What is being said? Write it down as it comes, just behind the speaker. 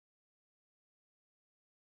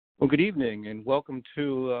Well, good evening and welcome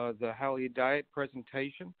to the Halley Diet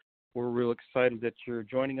presentation. We're real excited that you're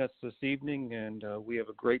joining us this evening, and we have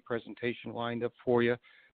a great presentation lined up for you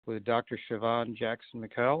with Dr. Siobhan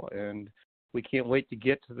Jackson-McKell, and we can't wait to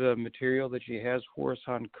get to the material that she has for us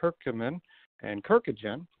on curcumin and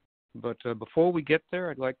curcugen. But before we get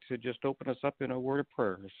there, I'd like to just open us up in a word of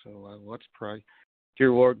prayer. So let's pray.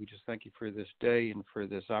 Dear Lord, we just thank you for this day and for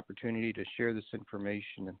this opportunity to share this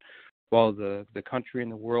information. And while the country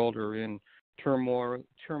and the world are in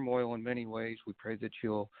turmoil in many ways, we pray that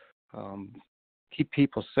you'll keep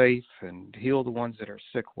people safe and heal the ones that are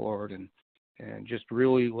sick, Lord, and just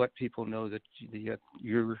really let people know that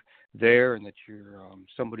you're there and that you're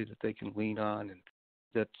somebody that they can lean on and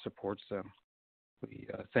that supports them. We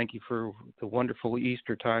thank you for the wonderful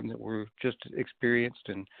Easter time that we're just experienced,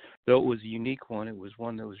 and though it was a unique one, it was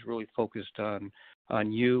one that was really focused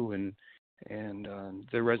on you and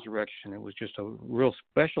the resurrection. It was just a real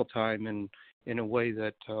special time in a way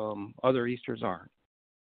that other Easters aren't.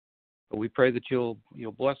 But we pray that you'll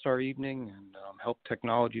bless our evening and help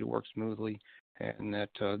technology to work smoothly, and that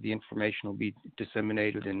the information will be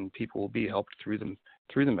disseminated and people will be helped through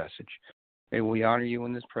the message. May we honor you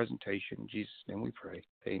in this presentation. In Jesus' name we pray.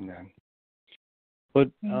 Amen. But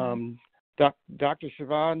Dr.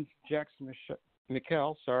 Siobhan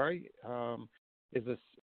Jackson-McKell, is a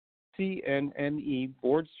CNNE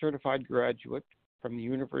board-certified graduate from the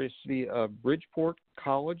University of Bridgeport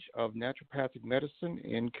College of Naturopathic Medicine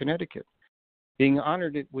in Connecticut. Being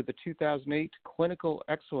honored with the 2008 Clinical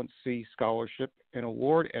Excellency Scholarship and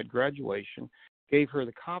Award at graduation gave her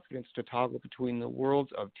the confidence to toggle between the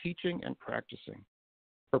worlds of teaching and practicing.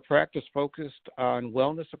 Her practice focused on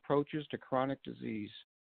wellness approaches to chronic disease.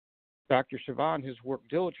 Dr. Siobhan has worked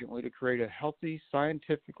diligently to create a healthy,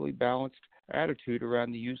 scientifically balanced attitude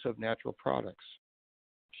around the use of natural products.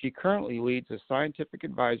 She currently leads a scientific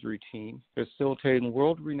advisory team facilitating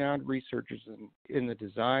world-renowned researchers in the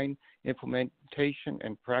design, implementation,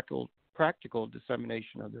 and practical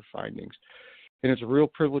dissemination of their findings. And it's a real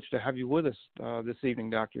privilege to have you with us this evening,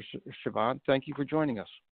 Dr. Siobhan. Thank you for joining us.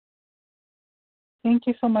 Thank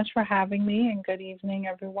you so much for having me, and good evening,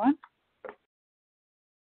 everyone.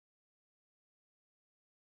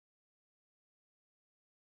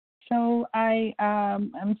 So I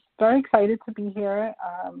am very excited to be here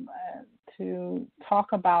to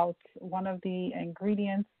talk about one of the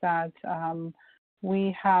ingredients that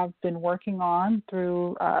we have been working on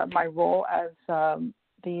through my role as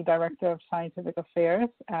the Director of Scientific Affairs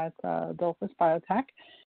at Dolphus Biotech.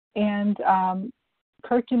 And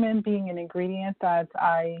curcumin being an ingredient that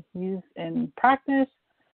I use in practice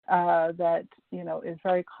that, is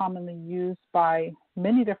very commonly used by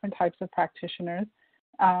many different types of practitioners.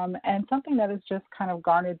 And something that has just kind of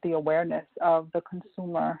garnered the awareness of the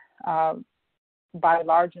consumer by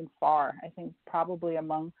large and far. I think probably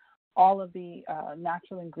among all of the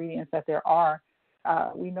natural ingredients that there are,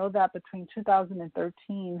 we know that between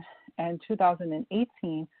 2013 and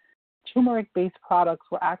 2018, turmeric-based products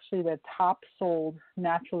were actually the top sold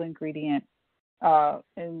natural ingredient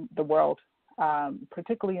in the world,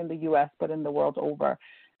 particularly in the U.S., but in the world over.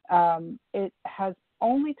 It has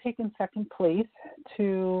only taken second place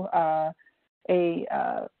to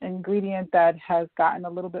a ingredient that has gotten a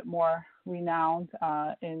little bit more renowned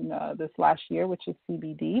in this last year, which is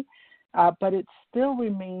CBD. But it still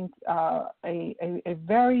remains a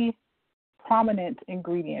very prominent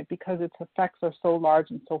ingredient because its effects are so large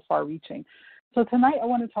and so far-reaching. So tonight I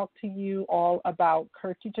want to talk to you all about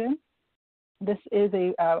Curcugen. This is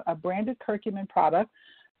a branded curcumin product.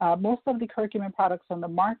 Most of the curcumin products on the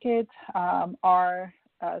market are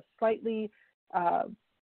slightly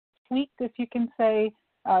tweaked, if you can say,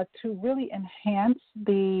 to really enhance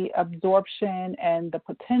the absorption and the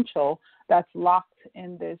potential that's locked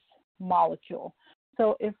in this molecule.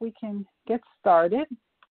 So if we can get started,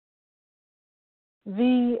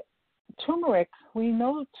 the turmeric, we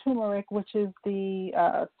know turmeric, which is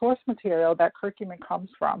the source material that curcumin comes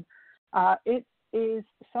from. It is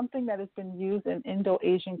something that has been used in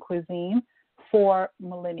Indo-Asian cuisine for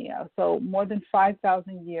millennia. So more than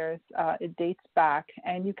 5,000 years it dates back,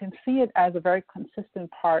 and you can see it as a very consistent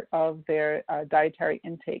part of their dietary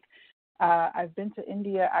intake. I've been to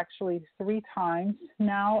India actually 3 times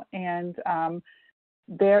now, and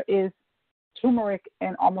there is turmeric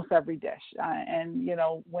in almost every dish. And,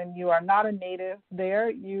 when you are not a native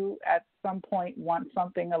there, you at some point want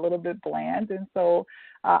something a little bit bland. And so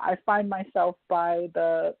I find myself by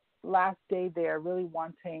the last day there really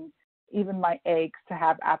wanting even my eggs to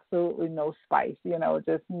have absolutely no spice,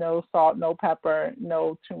 just no salt, no pepper,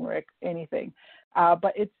 no turmeric, anything.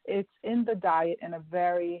 but it's in the diet in a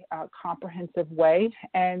very comprehensive way.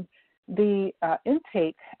 And the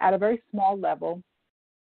intake at a very small level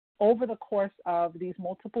over the course of these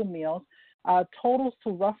multiple meals totals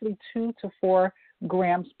to roughly 2 to 4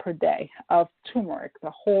 grams per day of turmeric,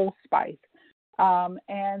 the whole spice.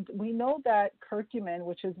 And we know that curcumin,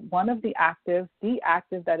 which is one of the active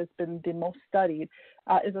that has been the most studied,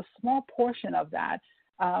 is a small portion of that.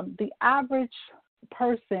 The average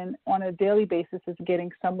person on a daily basis is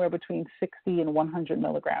getting somewhere between 60 and 100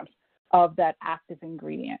 milligrams of that active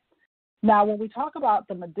ingredient. Now, when we talk about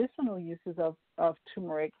the medicinal uses of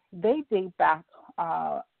turmeric, they date back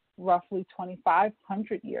roughly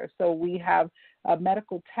 2,500 years. So we have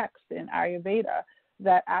medical texts in Ayurveda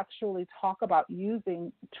that actually talk about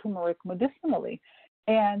using turmeric medicinally.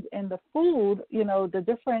 And in the food, the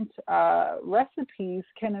different recipes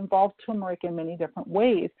can involve turmeric in many different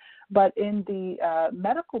ways. But in the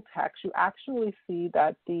medical text, you actually see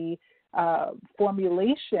that the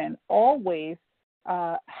formulation always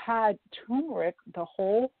had turmeric, the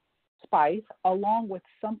whole spice, along with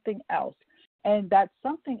something else. And that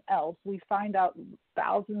something else, we find out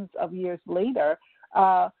thousands of years later,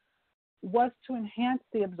 was to enhance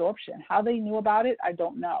the absorption. How they knew about it, I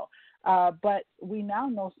don't know. But we now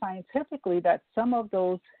know scientifically that some of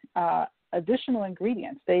those additional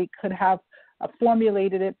ingredients, they could have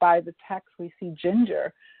formulated it by the text. We see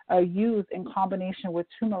ginger used in combination with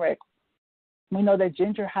turmeric. We know that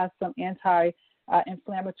ginger has some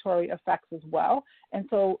anti-inflammatory effects as well. And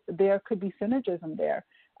so there could be synergism there.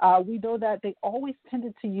 We know that they always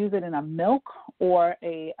tended to use it in a milk or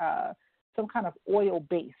some kind of oil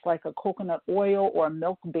base, like a coconut oil or a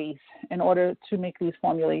milk base, in order to make these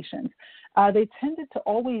formulations. They tended to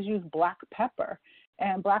always use black pepper.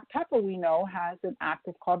 And black pepper, we know, has an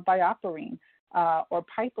active called bioperine or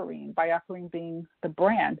piperine, bioperine being the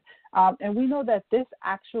brand. And we know that this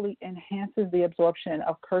actually enhances the absorption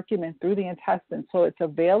of curcumin through the intestine, so it's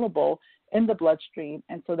available in the bloodstream,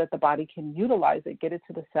 and so that the body can utilize it, get it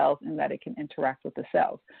to the cells, and that it can interact with the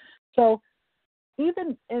cells. So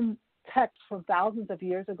even in text from thousands of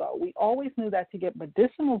years ago, we always knew that to get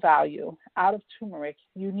medicinal value out of turmeric,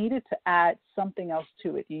 you needed to add something else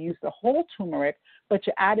to it. You used the whole turmeric, but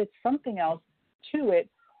you added something else to it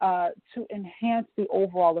to enhance the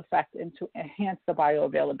overall effect and to enhance the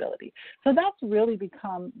bioavailability. So that's really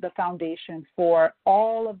become the foundation for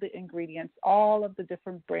all of the ingredients, all of the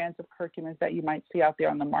different brands of curcumins that you might see out there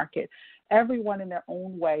on the market. Everyone in their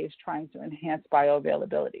own way is trying to enhance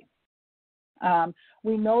bioavailability.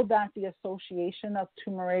 We know that the association of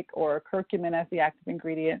turmeric or curcumin as the active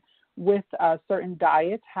ingredient with certain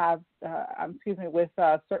diets with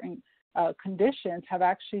certain conditions have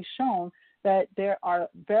actually shown that there are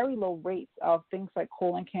very low rates of things like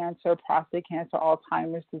colon cancer, prostate cancer,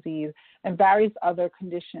 Alzheimer's disease, and various other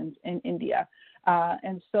conditions in India.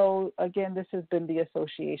 And so, again, this has been the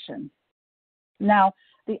association. Now,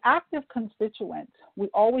 the active constituents, we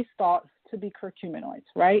always thought to be curcuminoids,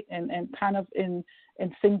 right? And kind of in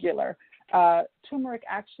singular. Turmeric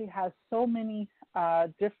actually has so many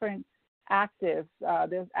different actives.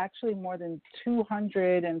 There's actually more than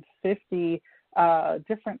 250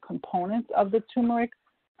 different components of the turmeric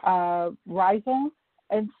rhizome.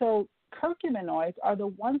 And so curcuminoids are the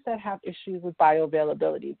ones that have issues with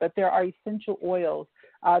bioavailability, but there are essential oils,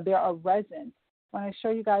 there are resins. When I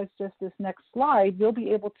show you guys just this next slide, you'll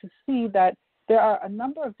be able to see that there are a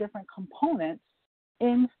number of different components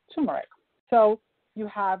in turmeric. So you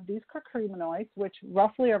have these curcuminoids, which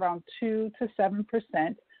roughly around 2 to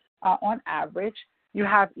 7% on average. You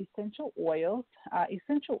have essential oils.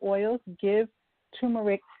 Essential oils give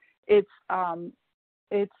turmeric its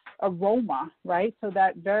aroma, right? So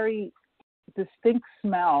that very distinct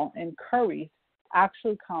smell in curries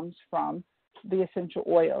actually comes from the essential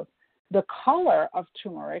oils. The color of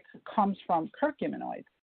turmeric comes from curcuminoids.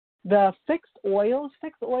 The fixed oils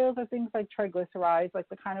are things like triglycerides, like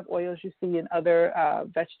the kind of oils you see in other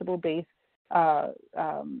vegetable-based,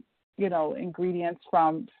 ingredients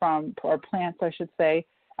from or plants, I should say.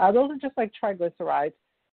 Those are just like triglycerides,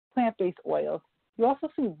 plant-based oils. You also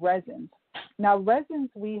see resins. Now, resins,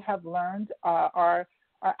 we have learned, are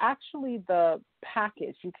actually the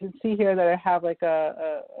package. You can see here that I have like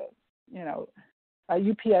a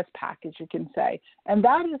UPS package, you can say. And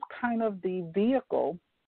that is kind of the vehicle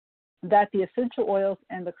that the essential oils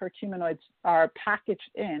and the curcuminoids are packaged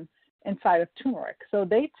inside of turmeric. So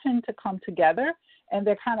they tend to come together, and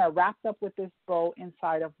they're kind of wrapped up with this bow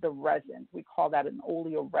inside of the resin. We call that an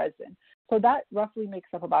oleoresin. So that roughly makes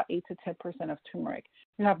up about 8 to 10% of turmeric.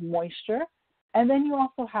 You have moisture, and then you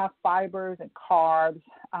also have fibers and carbs.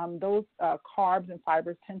 Those carbs and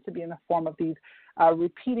fibers tend to be in the form of these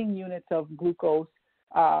repeating units of glucose,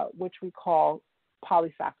 which we call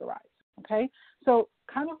polysaccharides, okay? So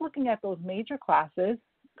kind of looking at those major classes,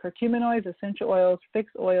 curcuminoids, essential oils,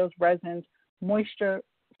 fixed oils, resins, moisture,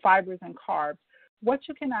 fibers, and carbs, what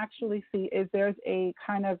you can actually see is there's a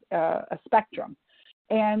kind of a spectrum.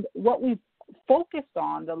 And what we've focused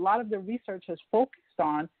on, a lot of the research has focused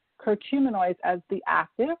on curcuminoids as the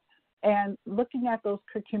active and looking at those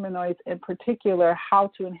curcuminoids in particular,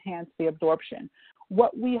 how to enhance the absorption.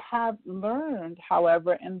 What we have learned,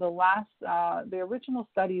 however, in the last, the original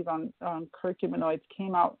studies on curcuminoids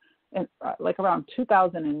came out in, like around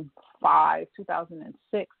 2005,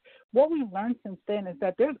 2006. What we've learned since then is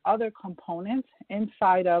that there's other components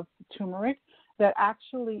inside of turmeric that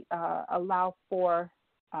actually allow for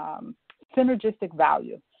synergistic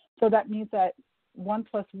value. So that means that 1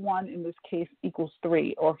 + 1 in this case equals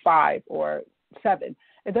 3 or 5 or 7.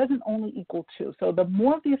 It doesn't only equal 2. So the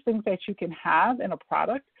more of these things that you can have in a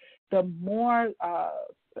product, the more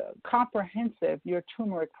comprehensive your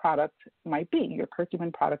turmeric product might be, your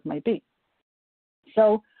curcumin product might be.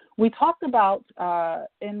 So we talked about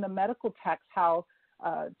in the medical text how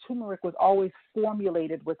turmeric was always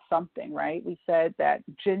formulated with something, right? We said that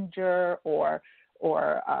ginger or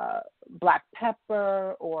black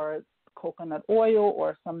pepper or coconut oil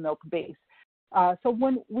or some milk base. So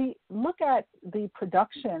when we look at the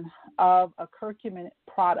production of a curcumin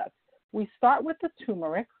product, we start with the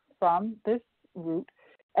turmeric from this root,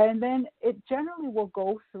 and then it generally will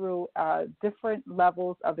go through different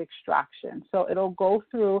levels of extraction. So it'll go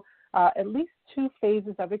through at least 2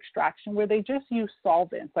 phases of extraction where they just use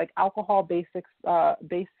solvents, like alcohol-based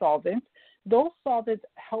solvents. Those solvents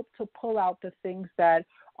help to pull out the things that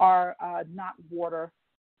are not water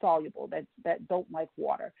soluble, that don't like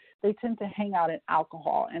water. They tend to hang out in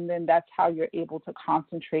alcohol, and then that's how you're able to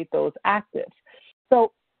concentrate those actives.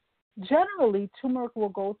 So generally, turmeric will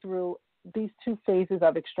go through these 2 phases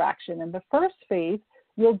of extraction. In the first phase,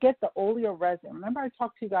 you'll get the oleoresin. Remember I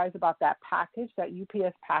talked to you guys about that package, that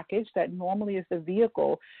UPS package that normally is the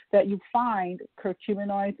vehicle that you find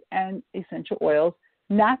curcuminoids and essential oils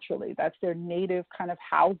naturally. That's their native kind of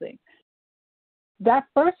housing. That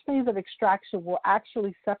first phase of extraction will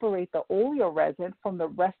actually separate the oleoresin from the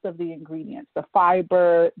rest of the ingredients, the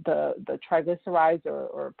fiber, the triglycerides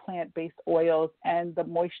or plant-based oils, and the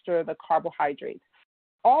moisture, the carbohydrates.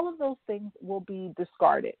 All of those things will be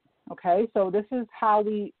discarded, okay? So this is how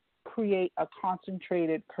we create a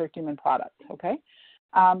concentrated curcumin product, okay?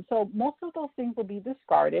 So most of those things will be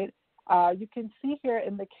discarded. You can see here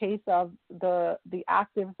in the case of the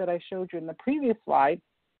actives that I showed you in the previous slide,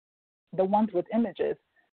 the ones with images,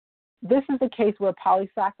 this is the case where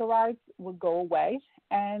polysaccharides would go away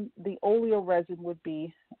and the oleoresin would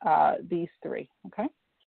be these 3, okay?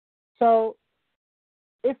 So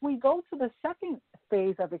if we go to the second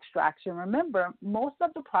phase of extraction, remember, most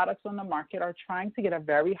of the products on the market are trying to get a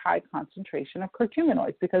very high concentration of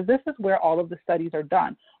curcuminoids because this is where all of the studies are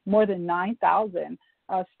done. More than 9,000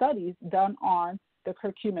 studies done on the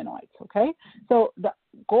curcuminoids, okay? So the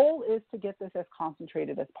goal is to get this as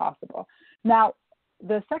concentrated as possible. Now,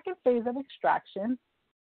 the second phase of extraction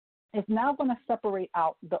is now going to separate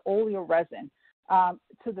out the oleoresin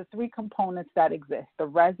to the 3 components that exist, the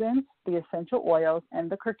resins, the essential oils,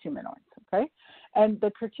 and the curcuminoids, okay? And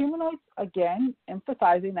the curcuminoids, again,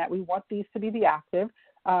 emphasizing that we want these to be the active.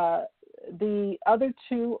 The other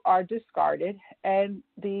 2 are discarded, and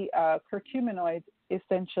the curcuminoids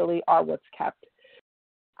essentially are what's kept.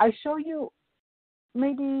 I show you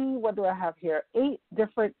maybe, what do I have here, 8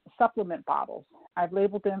 different supplement bottles. I've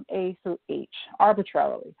labeled them A through H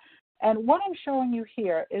arbitrarily. And what I'm showing you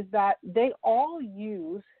here is that they all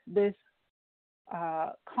use this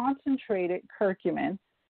concentrated curcumin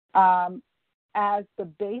as the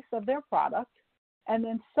base of their product. And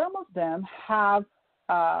then some of them have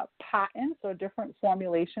patents or different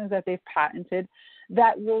formulations that they've patented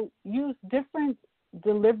that will use different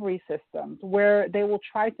delivery systems where they will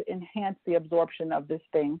try to enhance the absorption of this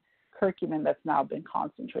thing, curcumin, that's now been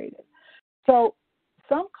concentrated. So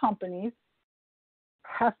some companies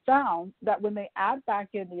have found that when they add back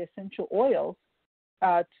in the essential oils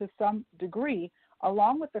to some degree,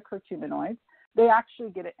 along with the curcuminoids, they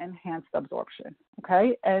actually get an enhanced absorption,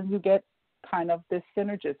 okay? And you get kind of this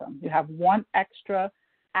synergism. You have one extra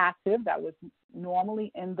active that was normally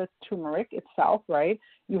in the turmeric itself, right?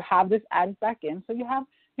 You have this added back in, so you have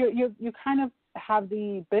you kind of have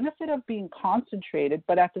the benefit of being concentrated,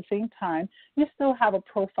 but at the same time, you still have a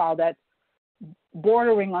profile that's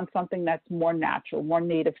bordering on something that's more natural, more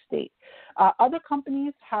native state. Other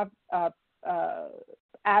companies have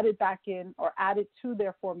added back in or added to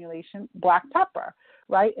their formulation black pepper.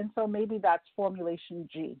 right? And so maybe that's formulation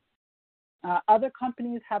G. Other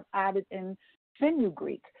companies have added in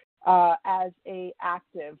fenugreek as a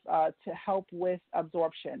active to help with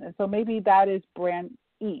absorption. And so maybe that is brand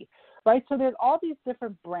E, right? So there's all these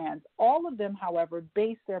different brands. All of them, however,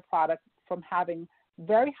 base their products from having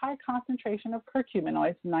very high concentration of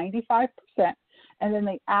curcuminoids, 95%, and then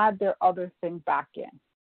they add their other thing back in.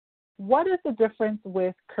 What is the difference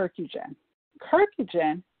with Curcugen?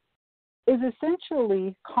 Curcugen is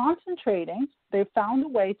essentially concentrating. They found a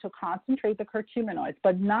way to concentrate the curcuminoids,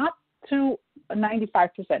 but not to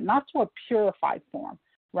 95%, not to a purified form,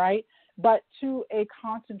 right? But to a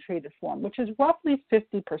concentrated form, which is roughly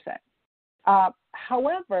 50%.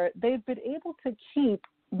 However, they've been able to keep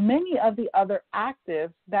many of the other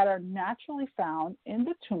actives that are naturally found in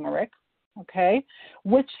the turmeric, okay,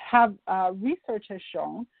 which have research has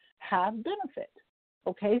shown have benefit.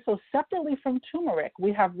 Okay, so separately from turmeric,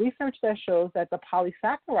 we have research that shows that the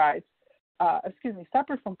polysaccharides,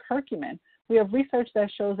 separate from curcumin, we have research that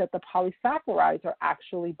shows that the polysaccharides are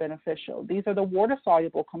actually beneficial. These are the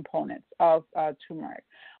water-soluble components of turmeric.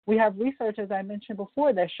 We have research, as I mentioned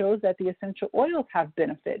before, that shows that the essential oils have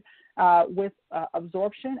benefit with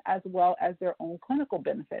absorption as well as their own clinical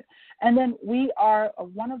benefit. And then we are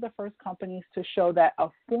one of the first companies to show that a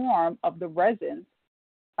form of the resins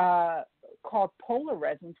called polar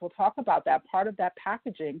resins, we'll talk about that, part of that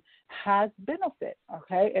packaging has benefit,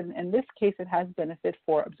 okay? And in this case, it has benefit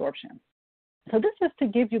for absorption. So this is to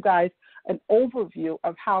give you guys an overview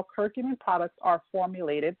of how curcumin products are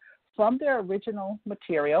formulated from their original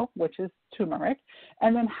material, which is turmeric,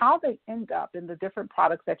 and then how they end up in the different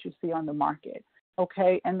products that you see on the market,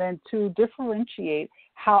 okay? And then to differentiate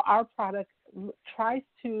how our product tries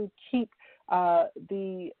to keep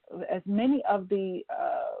as many of the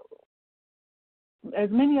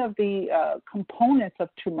components of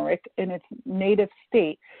turmeric in its native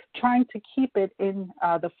state, trying to keep it in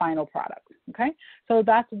the final product, okay? So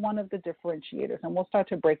that's one of the differentiators, and we'll start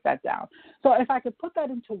to break that down. So if I could put that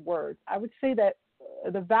into words, I would say that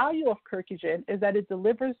the value of Curcugen is that it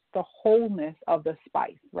delivers the wholeness of the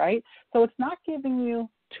spice, right? So it's not giving you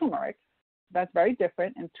turmeric. That's very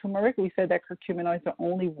different. In turmeric, we said that curcuminoids are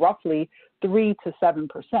only roughly 3 to 7%.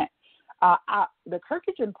 The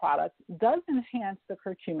Curcugen product does enhance the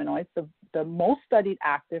curcuminoids, the most studied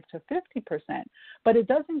active, to 50%, but it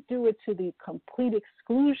doesn't do it to the complete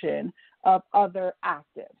exclusion of other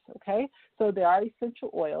actives, okay? So there are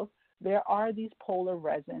essential oils, there are these polar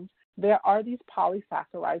resins, there are these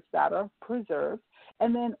polysaccharides that are preserved,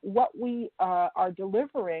 and then what we are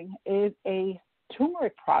delivering is a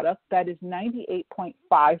turmeric product that is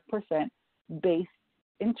 98.5% based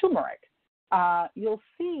in turmeric. You'll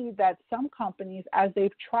see that some companies, as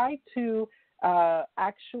they've tried to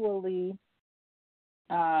actually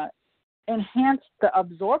enhance the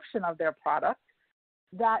absorption of their product,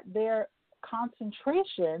 that their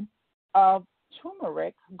concentration of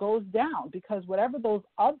turmeric goes down, because whatever those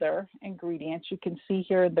other ingredients you can see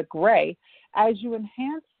here in the gray, as you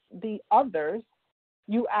enhance the others,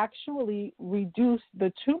 you actually reduce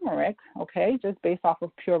the turmeric, okay, just based off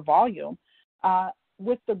of pure volume,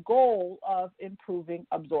 with the goal of improving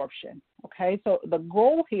absorption, okay? So the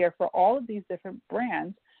goal here for all of these different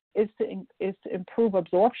brands is to improve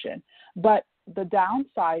absorption. But the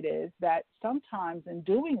downside is that sometimes in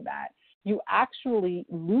doing that, you actually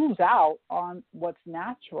lose out on what's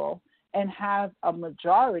natural and have a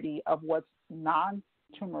majority of what's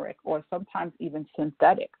non-turmeric or sometimes even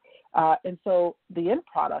synthetic. And so the end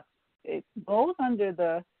product, it goes under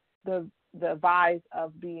the vise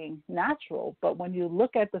of being natural, but when you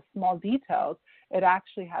look at the small details, it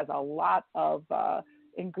actually has a lot of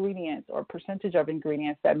ingredients or percentage of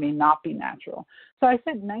ingredients that may not be natural. So I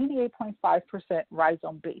said 98.5%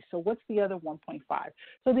 rhizome base. So what's the other 1.5?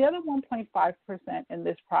 So the other 1.5% in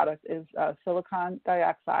this product is silicon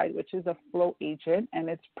dioxide, which is a flow agent, and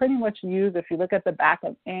it's pretty much used, if you look at the back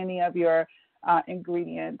of any of your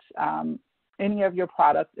ingredients, any of your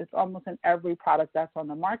products, it's almost in every product that's on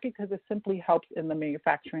the market, because it simply helps in the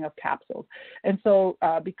manufacturing of capsules. And so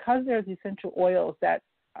because there's essential oils that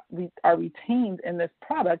are retained in this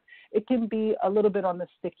product, it can be a little bit on the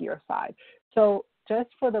stickier side. So just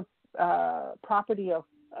for the property of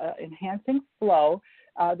enhancing flow,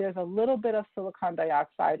 there's a little bit of silicon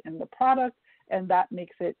dioxide in the product, and that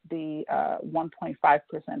makes it the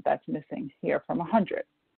 1.5% that's missing here from 100.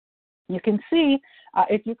 You can see,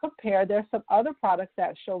 if you compare, there's some other products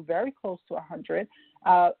that show very close to 100.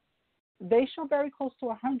 They show very close to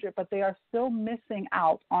 100, but they are still missing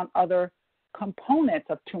out on other components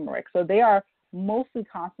of turmeric. So they are mostly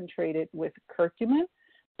concentrated with curcumin,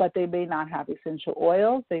 but they may not have essential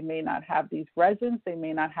oils, they may not have these resins, they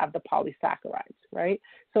may not have the polysaccharides, right?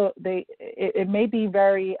 So it may be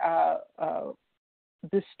very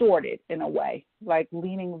distorted in a way, like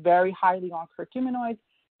leaning very highly on curcuminoids,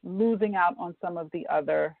 losing out on some of the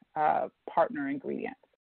other partner ingredients.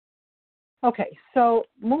 Okay, so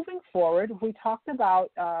moving forward, we talked about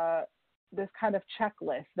this kind of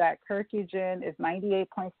checklist that curcugen is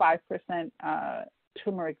 98.5%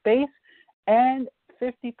 turmeric base and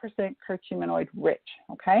 50% curcuminoid rich,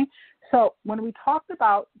 okay? So when we talked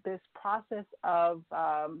about this process of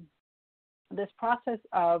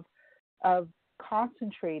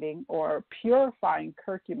concentrating or purifying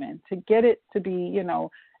curcumin to get it to be, you know,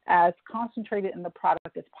 as concentrated in the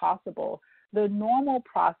product as possible, the normal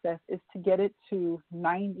process is to get it to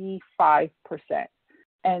 95%.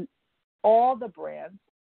 And all the brands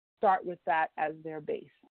start with that as their base,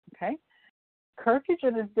 okay?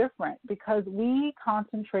 Curcugen is different because we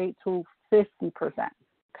concentrate to 50%,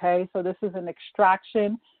 okay? So this is an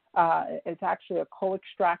extraction. It's actually a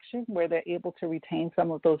co-extraction where they're able to retain some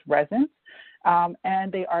of those resins,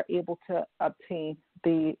 and they are able to obtain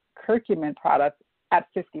the curcumin product at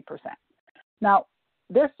 50%. Now,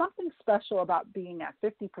 there's something special about being at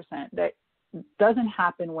 50% that doesn't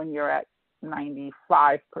happen when you're at 95%.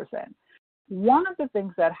 One of the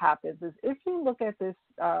things that happens is if you look at this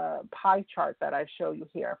pie chart that I show you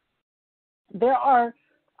here, there are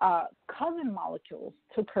cousin molecules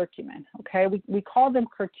to curcumin, okay? We call them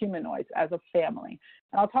curcuminoids as a family.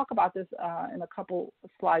 And I'll talk about this in a couple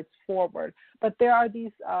slides forward. But there are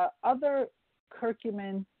these other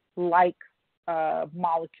curcumin-like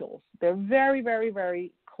molecules. They're very, very,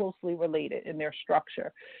 very closely related in their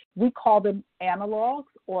structure. We call them analogs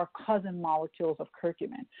or cousin molecules of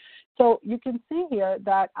curcumin. So you can see here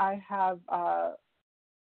that I have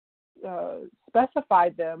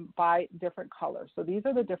specified them by different colors. So these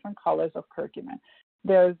are the different colors of curcumin.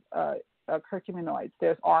 There's curcuminoids.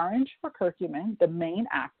 There's orange for curcumin, the main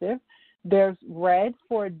active. There's red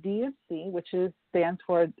for DMC, which stands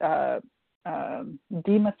for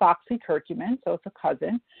dimethoxycurcumin, so it's a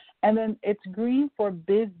cousin. And then it's green for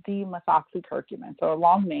bis-D-methoxycurcumin, so a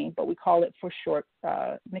long name, but we call it for short,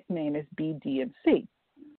 nickname is BDMC.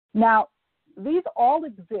 Now, these all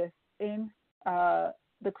exist in the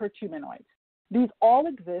curcuminoids. These all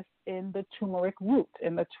exist in the turmeric root,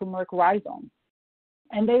 in the turmeric rhizome.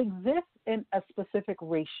 And they exist in a specific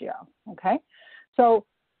ratio, okay? So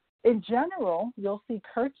in general, you'll see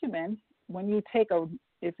curcumin when you take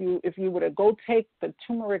if you were to go take the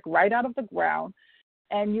turmeric right out of the ground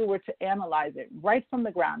and you were to analyze it right from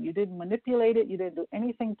the ground, you didn't manipulate it, you didn't do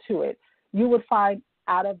anything to it, you would find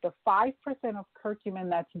out of the 5% of curcumin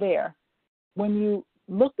that's there, when you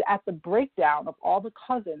looked at the breakdown of all the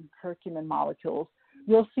cousin curcumin molecules,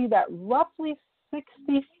 you'll see that roughly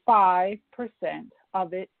 65%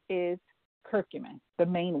 of it is curcumin, the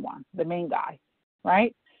main one, the main guy,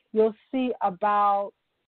 right? You'll see about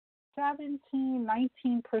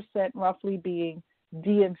 19% roughly being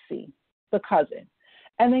DMC, the cousin.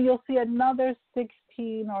 And then you'll see another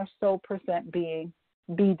 16 or so percent being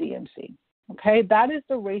BDMC. Okay, that is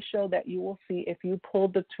the ratio that you will see if you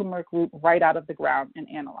pulled the turmeric root right out of the ground and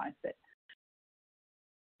analyzed it.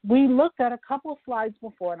 We looked at a couple slides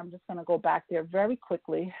before, and I'm just going to go back there very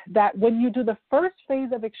quickly, that when you do the first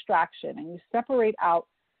phase of extraction and you separate out,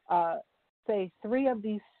 say, 3 of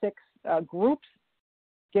these 6 groups,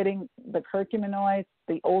 getting the curcuminoids,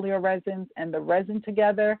 the oleoresins, and the resin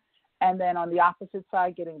together, and then on the opposite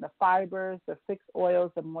side, getting the fibers, the fixed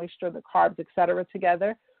oils, the moisture, the carbs, et cetera,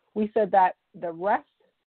 together, we said that the rest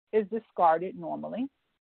is discarded normally,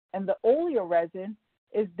 and the oleoresin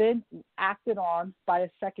is then acted on by a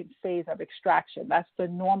second phase of extraction. That's the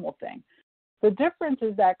normal thing. The difference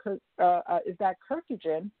is that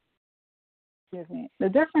curcugen, the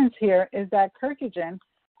difference here is that curcugen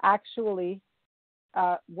actually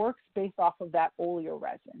works based off of that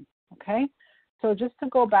oleoresin, okay? So just to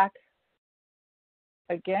go back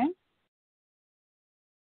again,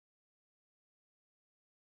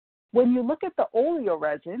 when you look at the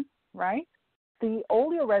oleoresin, right, the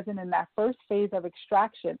oleoresin in that first phase of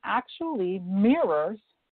extraction actually mirrors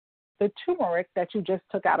the turmeric that you just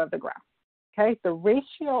took out of the ground, okay? The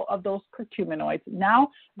ratio of those curcuminoids, now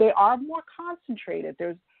they are more concentrated.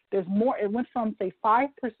 There's more, it went from, say,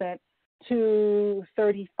 5% to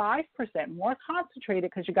 35%, more concentrated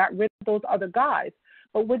because you got rid of those other guys.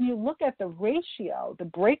 But when you look at the ratio, the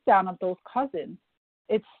breakdown of those cousins,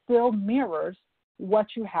 it still mirrors what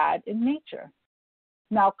you had in nature.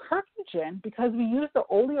 Now, curcugen, because we use the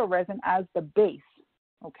oleoresin as the base,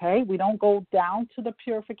 okay, we don't go down to the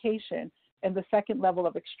purification and the second level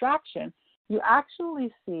of extraction, you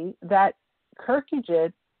actually see that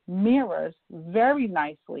curcugen mirrors very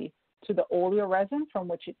nicely to the oleoresin from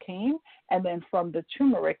which it came, and then from the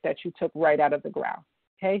turmeric that you took right out of the ground.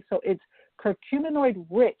 Okay, so it's curcuminoid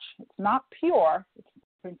rich. It's not pure, it's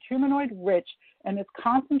curcuminoid rich, and it's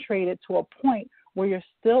concentrated to a point where you're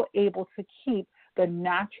still able to keep the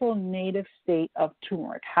natural native state of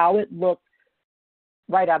turmeric, how it looks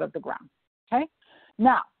right out of the ground. Okay,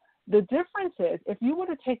 now the difference is if you were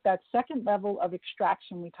to take that second level of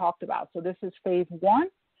extraction we talked about, so this is phase 1,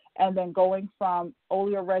 and then going from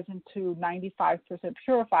oleoresin to 95%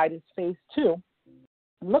 purified is phase 2.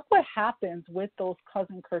 Look what happens with those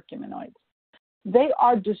cousin curcuminoids. They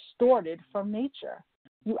are distorted from nature.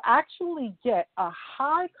 You actually get a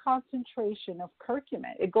high concentration of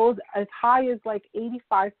curcumin. It goes as high as like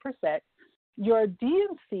 85%. Your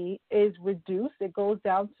DMC is reduced. It goes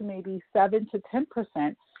down to maybe 7 to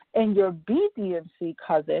 10%. And your BDMC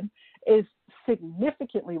cousin is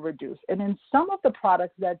significantly reduced. And in some of the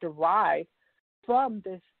products that derive from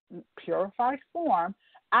this purified form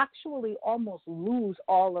actually almost lose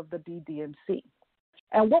all of the BDMC.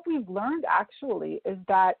 And what we've learned actually is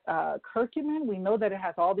that curcumin, we know that it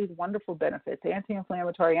has all these wonderful benefits,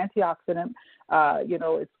 anti-inflammatory, antioxidant,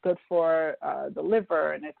 it's good for the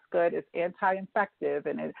liver, and it's anti-infective,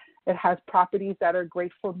 and it has properties that are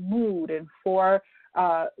great for mood and for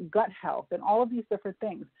gut health and all of these different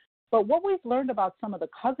things. But what we've learned about some of the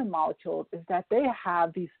cousin molecules is that they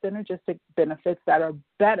have these synergistic benefits that are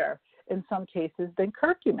better in some cases than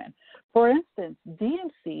curcumin. For instance,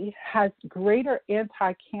 DMC has greater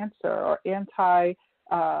anti-cancer or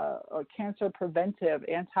or cancer preventive,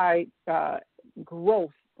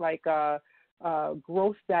 anti-growth,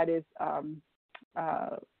 growth that is,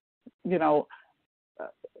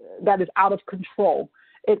 that is out of control.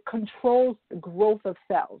 It controls the growth of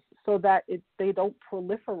cells so that they don't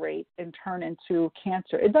proliferate and turn into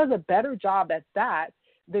cancer. It does a better job at that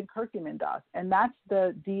than curcumin does, and that's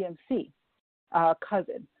the DMC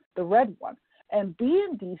cousin, the red one. And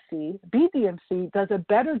BDMC does a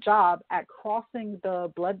better job at crossing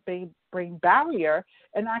the blood-brain barrier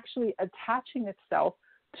and actually attaching itself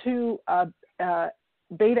to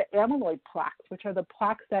beta amyloid plaques, which are the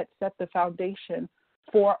plaques that set the foundation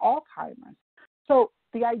for Alzheimer's. So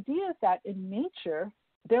the idea is that in nature,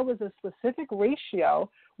 there was a specific ratio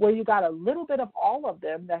where you got a little bit of all of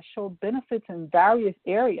them that showed benefits in various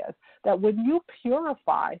areas, that when you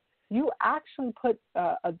purify, you actually put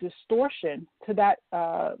a distortion to that,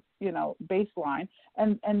 baseline,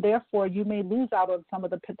 and therefore you may lose out on some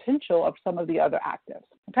of the potential of some of the other actives,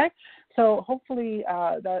 okay? So hopefully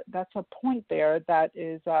that's a point there that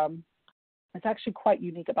is it's actually quite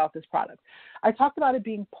unique about this product. I talked about it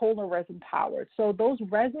being polar resin powered. So those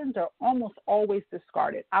resins are almost always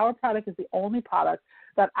discarded. Our product is the only product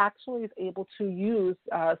that actually is able to use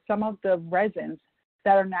some of the resins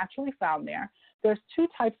that are naturally found there. There's two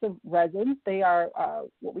types of resins. They are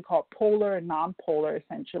what we call polar and non-polar,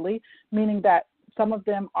 essentially, meaning that some of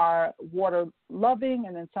them are water loving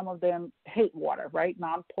and then some of them hate water, right?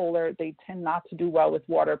 Non-polar, they tend not to do well with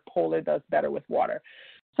water. Polar does better with water.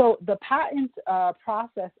 So the patent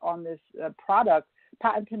process on this product,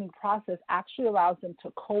 patent pending process, actually allows them to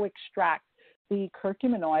co-extract the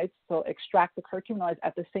curcuminoids, so extract the curcuminoids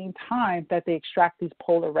at the same time that they extract these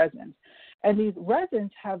polar resins. And these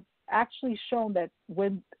resins have actually shown that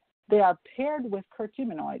when they are paired with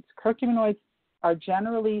curcuminoids are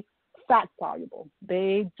generally fat soluble.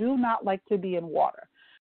 They do not like to be in water.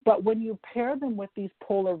 But when you pair them with these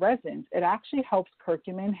polar resins, it actually helps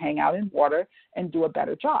curcumin hang out in water and do a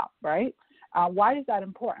better job, right? Why is that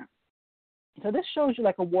important? So this shows you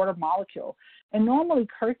like a water molecule. And normally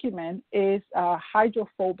curcumin is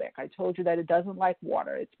hydrophobic. I told you that it doesn't like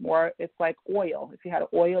water. It's like oil. If you had an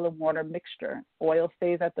oil and water mixture, oil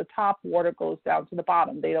stays at the top, water goes down to the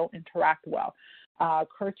bottom. They don't interact well.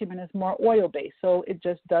 Curcumin is more oil-based, so it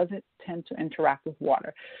just doesn't tend to interact with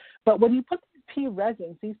water. But when you put P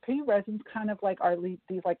resins, these P resins kind of like are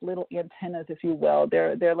these like little antennas, if you will.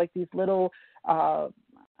 They're like these little,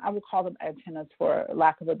 I would call them antennas for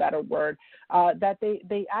lack of a better word, that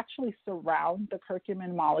they actually surround the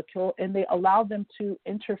curcumin molecule and they allow them to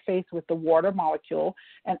interface with the water molecule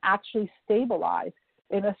and actually stabilize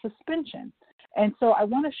in a suspension. And so I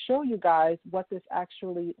want to show you guys what this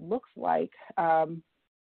actually looks like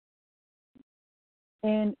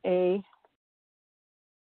in a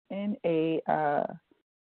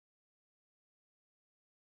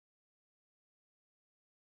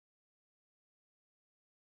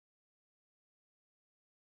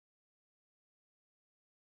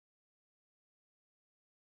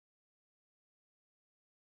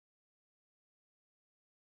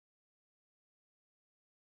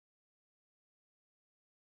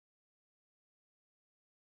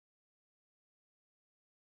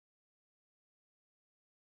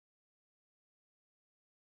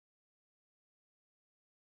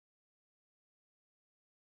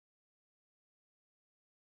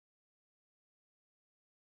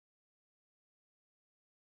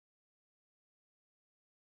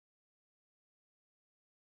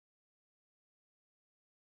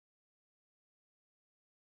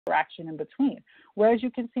interaction in between. Whereas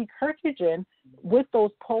you can see curcugen with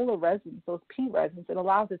those polar resins, those P resins, it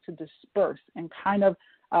allows it to disperse and kind of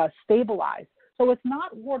stabilize. So it's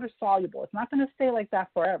not water soluble. It's not going to stay like that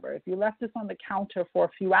forever. If you left this on the counter for a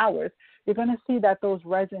few hours, you're going to see that those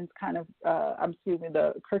resins kind of,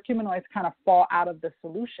 the curcuminoids kind of fall out of the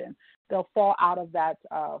solution. They'll fall out of that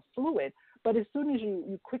fluid. But as soon as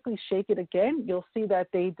you quickly shake it again, you'll see that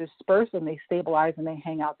they disperse and they stabilize and they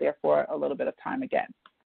hang out there for a little bit of time again.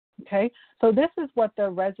 Okay, so this is what the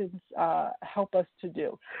resins help us to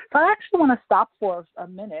do. So I actually want to stop for a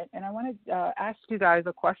minute and I want to ask you guys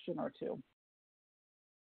a question or two.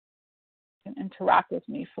 And interact with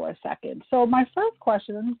me for a second. So my first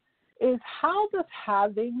question is, how does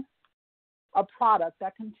having a product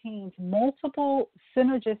that contains multiple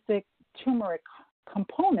synergistic turmeric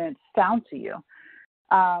components sound to you?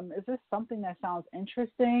 Is this something that sounds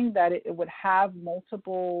interesting, that it would have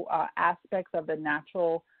multiple aspects of the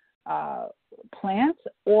natural plant,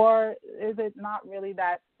 or is it not really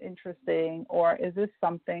that interesting, or is this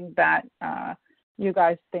something that you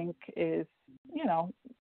guys think is,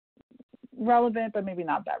 relevant, but maybe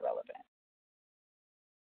not that relevant?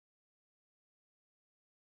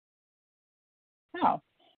 Oh,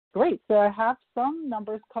 great. So I have some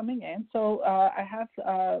numbers coming in. So I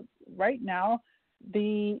have right now,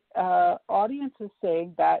 the audience is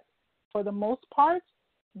saying that for the most part,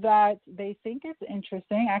 that they think it's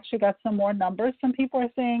interesting. I actually got some more numbers. Some people are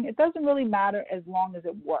saying it doesn't really matter as long as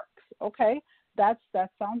it works. Okay, that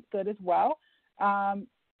sounds good as well.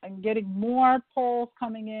 I'm getting more polls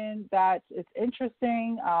coming in that it's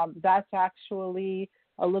interesting. That's actually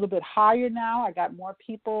a little bit higher now. I got more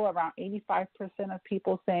people, around 85% of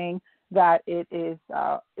people saying that it's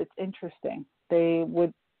interesting. They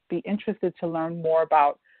would be interested to learn more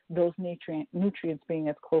about those nutrients being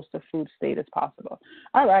as close to food state as possible.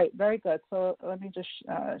 All right, very good. So let me just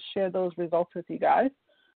share those results with you guys.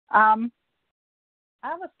 I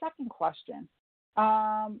have a second question.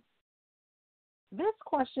 This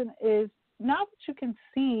question is, now that you can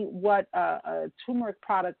see what a turmeric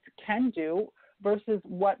product can do versus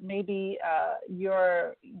what maybe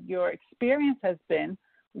your experience has been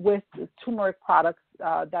with turmeric products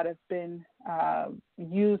that have been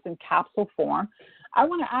used in capsule form, I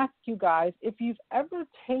want to ask you guys if you've ever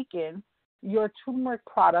taken your turmeric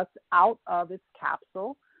product out of its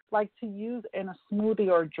capsule, like to use in a smoothie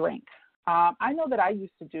or a drink. I know that I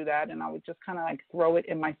used to do that, and I would just kind of like throw it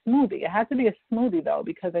in my smoothie. It had to be a smoothie, though,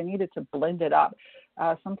 because I needed to blend it up.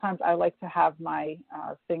 Sometimes I like to have my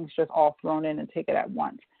things just all thrown in and take it at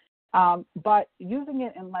once. But using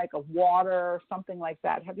it in like a water or something like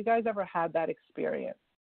that, have you guys ever had that experience?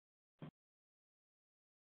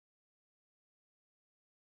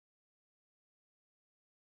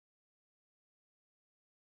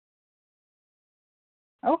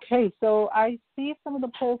 Okay, so I see some of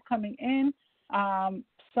the polls coming in.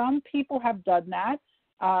 Some people have done that.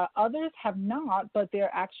 Others have not, but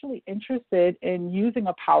they're actually interested in using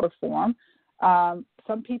a powder form.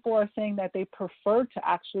 Some people are saying that they prefer to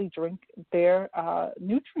actually drink their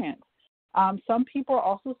nutrients. Some people are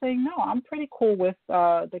also saying, no, I'm pretty cool with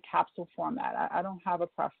the capsule format. I don't have a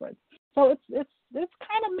preference. So it's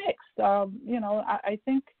kind of mixed. I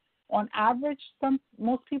think on average,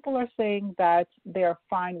 most people are saying that they're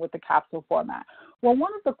fine with the capsule format. Well,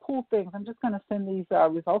 one of the cool things, I'm just going to send these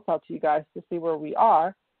results out to you guys to see where we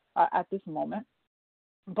are at this moment.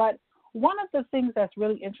 But one of the things that's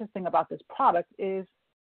really interesting about this product is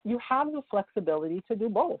you have the flexibility to do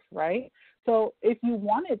both, right? So if you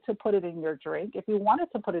wanted to put it in your drink, if you wanted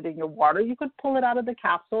to put it in your water, you could pull it out of the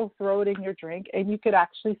capsule, throw it in your drink, and you could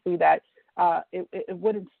actually see that it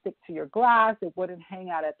wouldn't stick to your glass. It wouldn't hang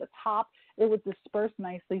out at the top. It would disperse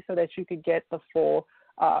nicely so that you could get the full,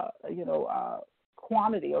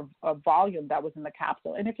 quantity of volume that was in the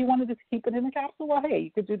capsule. And if you wanted to keep it in the capsule, well, hey, you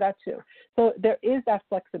could do that too. So there is that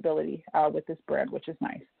flexibility with this brand, which is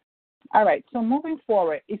nice. All right, so moving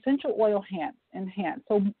forward, essential oil enhanced.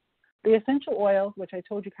 So the essential oils, which I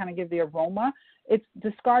told you kind of give the aroma, it's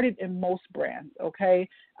discarded in most brands, okay?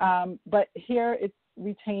 But here it's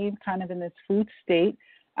retained kind of in its food state.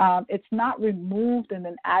 It's not removed and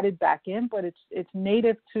then added back in, but it's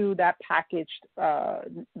native to that packaged,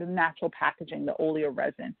 the natural packaging, the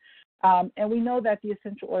oleoresin. And we know that the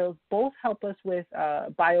essential oils both help us with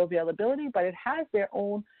bioavailability, but it has its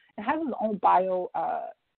own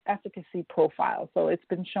efficacy profile. So it's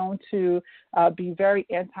been shown to be very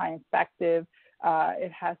anti-infective.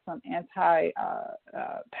 It has some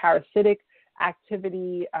anti-parasitic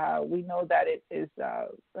activity. We know that it is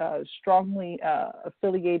strongly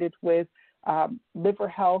affiliated with liver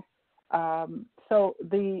health. So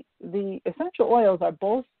the essential oils are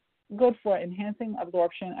both good for enhancing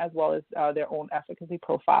absorption as well as their own efficacy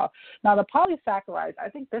profile. Now, the polysaccharides, I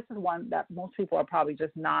think this is one that most people are probably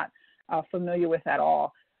just not familiar with at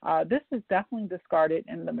all. This is definitely discarded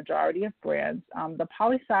in the majority of brands. The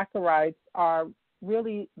polysaccharides are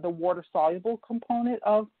really the water-soluble component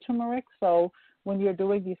of turmeric. So when you're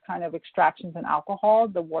doing these kind of extractions in alcohol,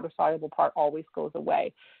 the water-soluble part always goes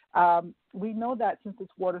away. We know that since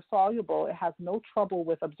it's water-soluble, it has no trouble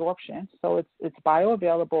with absorption. So it's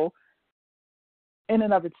bioavailable in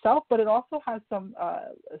and of itself, but it also has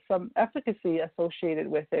some efficacy associated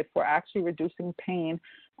with it for actually reducing pain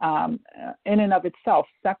in and of itself,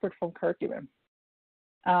 separate from curcumin.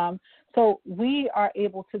 So we are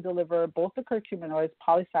able to deliver both the curcuminoids,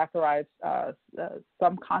 polysaccharides,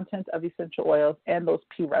 some content of essential oils, and those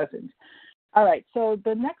P resins. All right, so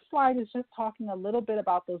the next slide is just talking a little bit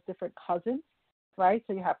about those different cousins, right?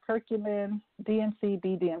 So you have curcumin, DMC,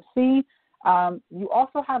 BDMC. You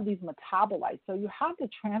also have these metabolites. So you have the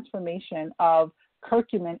transformation of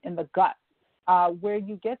curcumin in the gut, where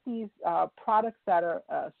you get these products that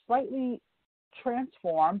are slightly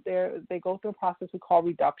transformed. They go through a process we call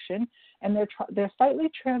reduction, and they're slightly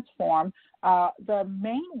transformed. The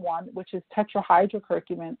main one, which is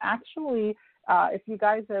tetrahydrocurcumin, actually, if you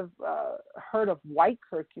guys have heard of white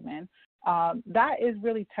curcumin, that is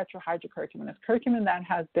really tetrahydrocurcumin. It's curcumin that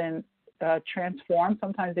has been transformed.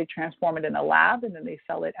 Sometimes they transform it in a lab and then they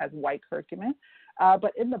sell it as white curcumin.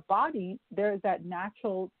 But in the body, there is that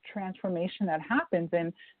natural transformation that happens.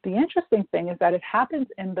 And the interesting thing is that it happens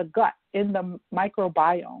in the gut, in the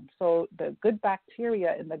microbiome. So the good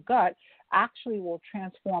bacteria in the gut actually will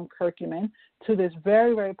transform curcumin to this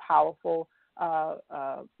very, very powerful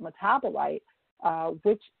metabolite,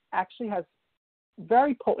 which actually has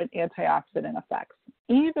very potent antioxidant effects,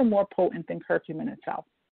 even more potent than curcumin itself.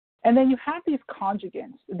 And then you have these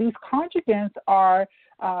conjugants. These conjugants are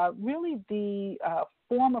really the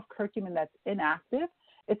form of curcumin that's inactive.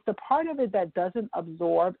 It's the part of it that doesn't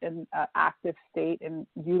absorb in an active state and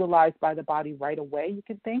utilized by the body right away, you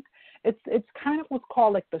can think. It's kind of what's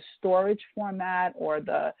called like the storage format or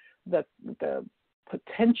the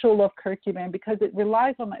potential of curcumin, because it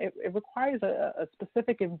relies on, it requires a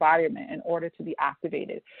specific environment in order to be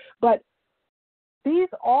activated. But these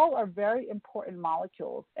all are very important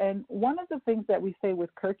molecules. And one of the things that we say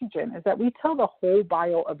with Curcugen is that we tell the whole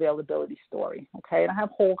bioavailability story, okay? And I have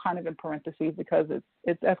whole kind of in parentheses because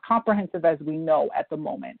it's as comprehensive as we know at the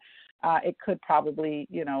moment. It could probably,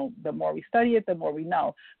 the more we study it, the more we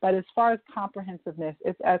know. But as far as comprehensiveness,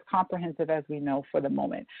 it's as comprehensive as we know for the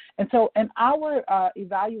moment. And so in our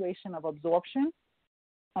evaluation of absorption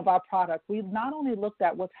of our product, we've not only looked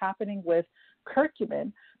at what's happening with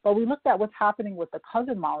curcumin, but we looked at what's happening with the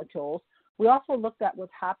cousin molecules. We also looked at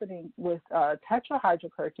what's happening with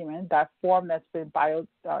tetrahydrocurcumin, that form that's been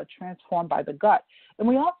transformed by the gut. And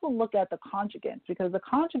we also look at the conjugants, because the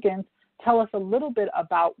conjugants tell us a little bit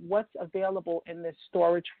about what's available in this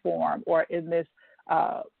storage form or in this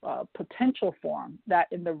potential form that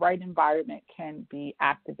in the right environment can be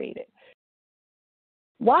activated.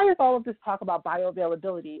 Why is all of this talk about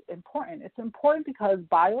bioavailability important? It's important because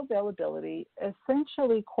bioavailability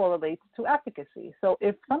essentially correlates to efficacy. So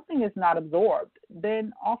if something is not absorbed,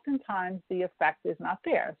 then oftentimes the effect is not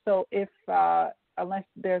there. So if, unless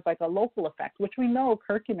there's like a local effect, which we know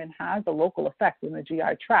curcumin has a local effect in the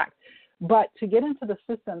GI tract, but to get into the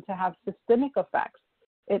system to have systemic effects,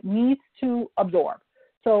 it needs to absorb.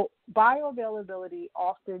 So bioavailability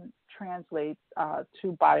often translates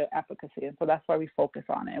to bioefficacy, and so that's why we focus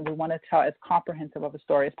on it, and we want to tell as comprehensive of a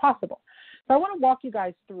story as possible. So I want to walk you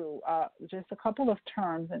guys through just a couple of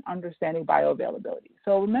terms in understanding bioavailability.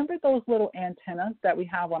 So remember those little antennas that we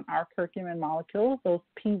have on our curcumin molecules, those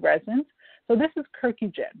P resins? So this is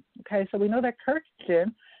Curcugen, okay? So we know that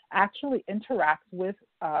Curcugen actually interacts with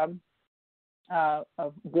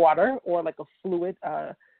water or like a fluid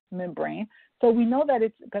membrane. So we know that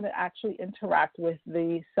it's going to actually interact with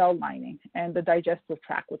the cell lining and the digestive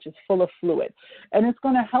tract, which is full of fluid. And it's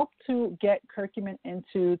going to help to get curcumin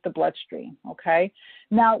into the bloodstream, okay?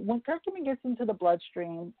 Now, when curcumin gets into the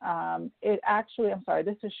bloodstream, it actually, I'm sorry,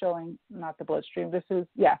 this is showing not the bloodstream. This is,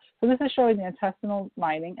 so this is showing the intestinal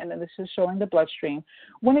lining, and then this is showing the bloodstream.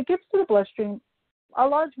 When it gets to the bloodstream, a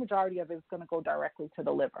large majority of it is going to go directly to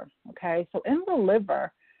the liver, okay? So in the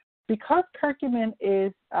liver, because curcumin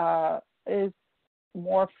is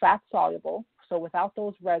more fat soluble, so without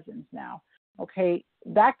those resins now, okay,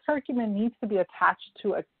 that curcumin needs to be attached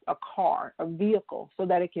to a car, a vehicle, so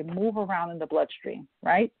that it can move around in the bloodstream,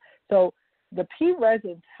 right? So the P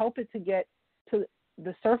resins help it to get to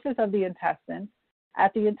the surface of the intestine.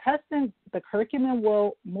 At the intestine, the curcumin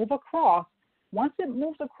will move across once it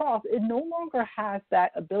moves across, it no longer has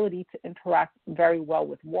that ability to interact very well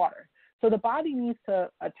with water. So the body needs to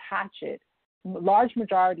attach it, large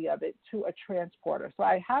majority of it, to a transporter. So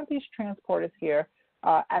I have these transporters here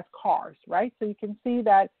as cars, right? So you can see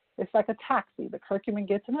that it's like a taxi. The curcumin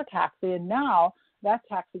gets in a taxi, and now that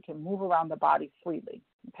taxi can move around the body freely,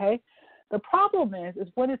 okay? The problem is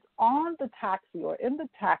when it's on the taxi or in the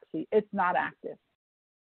taxi, it's not active.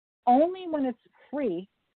 Only when it's free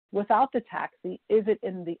without the taxi is it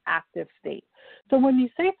in the active state. So when you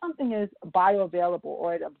say something is bioavailable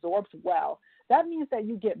or it absorbs well, that means that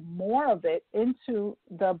you get more of it into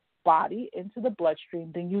the body, into the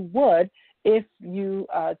bloodstream, than you would if you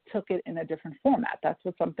took it in a different format. That's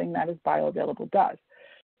what something that is bioavailable does.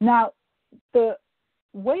 Now, the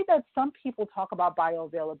way that some people talk about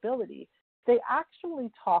bioavailability, they actually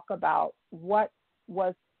talk about what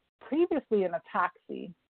was previously in a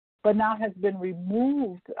taxi, but now has been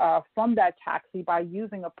removed from that taxi by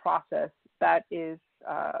using a process that is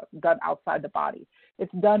done outside the body.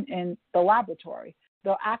 It's done in the laboratory.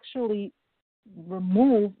 They'll actually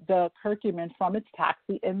remove the curcumin from its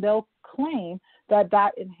taxi, and they'll claim that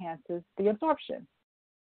that enhances the absorption.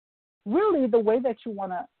 Really, the way that you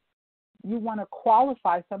want to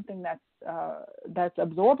qualify something that's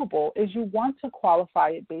absorbable is you want to qualify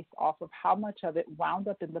it based off of how much of it wound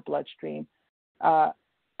up in the bloodstream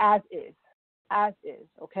as is,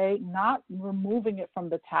 okay? Not removing it from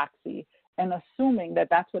the taxi and assuming that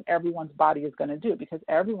that's what everyone's body is going to do, because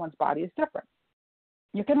everyone's body is different.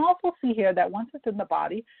 You can also see here that once it's in the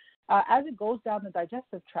body, as it goes down the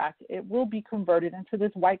digestive tract, it will be converted into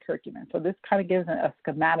this white curcumin. So this kind of gives a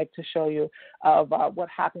schematic to show you of what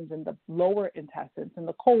happens in the lower intestines, in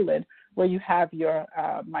the colon, where you have your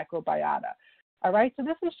microbiota. All right, so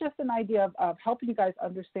this is just an idea of helping you guys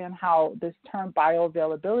understand how this term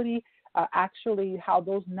bioavailability, actually how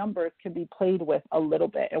those numbers can be played with a little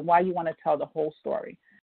bit and why you want to tell the whole story.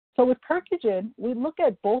 So with Curcugen, we look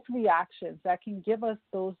at both reactions that can give us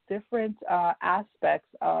those different aspects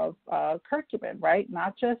of curcumin, right?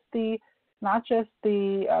 Not just the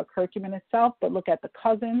curcumin itself, but look at the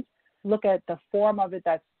cousins, look at the form of it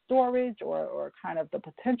that's storage or kind of the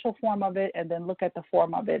potential form of it, and then look at the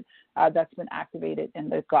form of it that's been activated in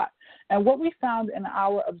the gut. And what we found in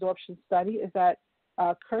our absorption study is that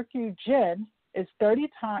Curcugen is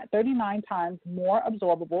 39 times more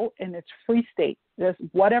absorbable in its free state, just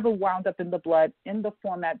whatever wound up in the blood in the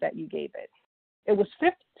format that you gave it. It was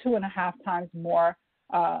 52.5 times more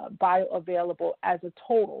bioavailable as a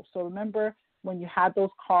total. So remember, when you had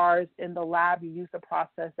those cars in the lab, you used a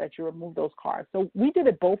process that you remove those cars. So we did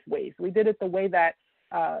it both ways. We did it the way that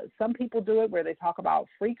some people do it, where they talk about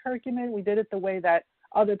free curcumin. We did it the way that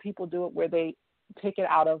other people do it, where they take it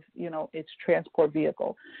out of, its transport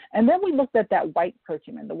vehicle. And then we looked at that white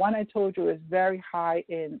curcumin, the one I told you is very high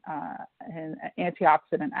in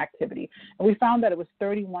antioxidant activity. And we found that it was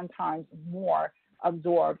 31 times more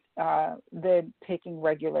absorbed than taking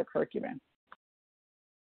regular curcumin.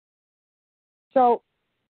 So,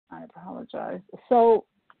 I apologize. So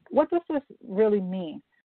what does this really mean?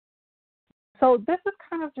 So this is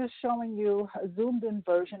kind of just showing you a zoomed in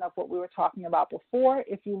version of what we were talking about before.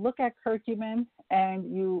 If you look at curcumin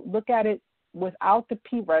and you look at it without the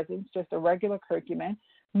P resins, just a regular curcumin,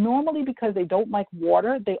 normally because they don't like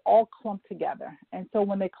water, they all clump together. And so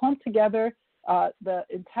when they clump together, the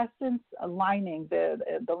intestines lining,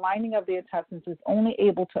 the lining of the intestines is only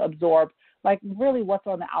able to absorb like really what's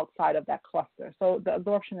on the outside of that cluster. So the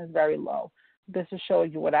absorption is very low. This is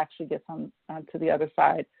showing you what actually gets on to the other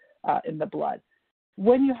side in the blood.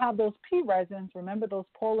 When you have those P resins, remember those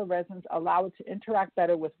polar resins allow it to interact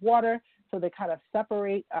better with water, so they kind of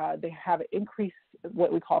separate. They have an increased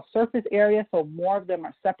what we call surface area, so more of them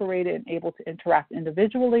are separated and able to interact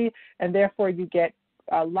individually, and therefore you get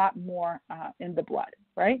a lot more in the blood,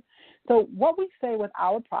 right? So what we say with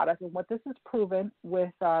our product, and what this is proven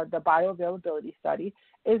with the bioavailability study,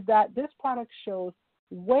 is that this product shows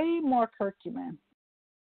way more curcumin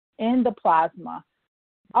in the plasma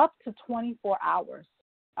up to 24 hours.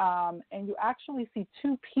 And you actually see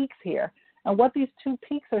two peaks here. And what these two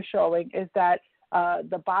peaks are showing is that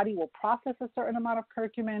the body will process a certain amount of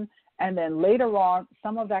curcumin, and then later on,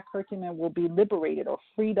 some of that curcumin will be liberated or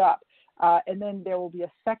freed up. And then there will be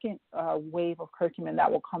a second wave of curcumin that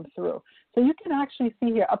will come through. So you can actually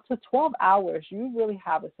see here up to 12 hours, you really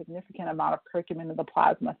have a significant amount of curcumin in the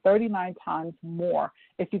plasma, 39 times more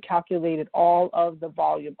if you calculated all of the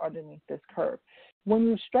volume underneath this curve. When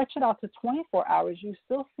you stretch it out to 24 hours, you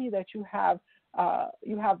still see that you have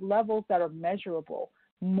levels that are measurable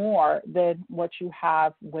more than what you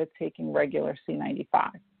have with taking regular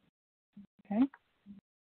C95. Okay.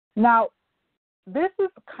 Now, this is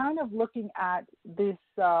kind of looking at this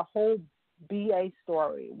whole BA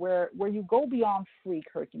story where you go beyond free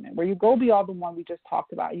curcumin, where you go beyond the one we just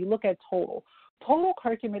talked about. You look at total. Total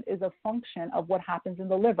curcumin is a function of what happens in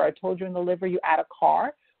the liver. I told you in the liver you add a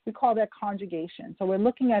CAR. We call that conjugation. So we're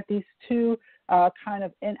looking at these two kind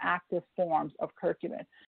of inactive forms of curcumin.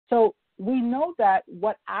 So we know that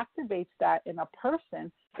what activates that in a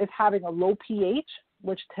person is having a low pH,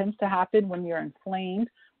 which tends to happen when you're inflamed,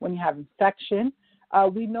 when you have infection.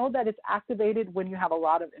 We know that it's activated when you have a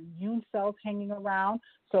lot of immune cells hanging around,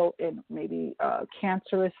 so in maybe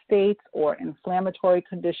cancerous states or inflammatory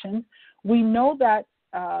conditions. We know that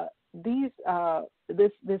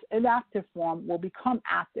this inactive form will become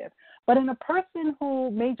active. But in a person who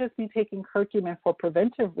may just be taking curcumin for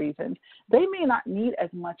preventive reasons, they may not need as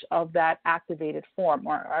much of that activated form,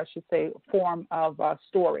 or I should say form of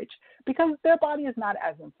storage, because their body is not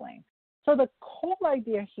as inflamed. So the whole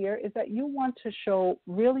idea here is that you want to show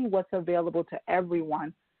really what's available to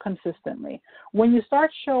everyone consistently. When you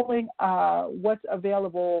start showing what's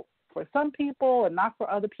available for some people and not for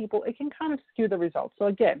other people, it can kind of skew the results. So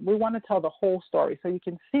again, we want to tell the whole story so you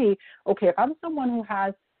can see, okay, if I'm someone who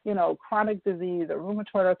has, chronic disease or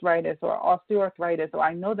rheumatoid arthritis or osteoarthritis, or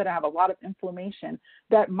I know that I have a lot of inflammation,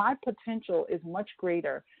 that my potential is much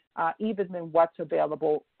greater even than what's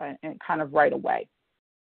available and kind of right away.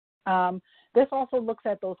 This also looks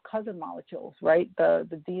at those cousin molecules, right? The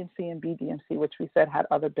DNC and BDNC, which we said had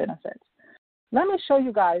other benefits. Let me show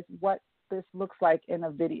you guys what this looks like in a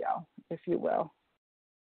video, if you will.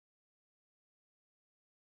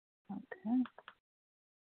 Okay.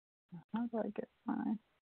 How do I get mine?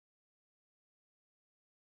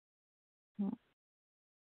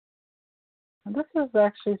 This is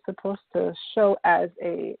actually supposed to show as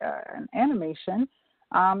an animation.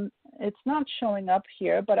 It's not showing up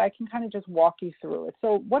here, but I can kind of just walk you through it.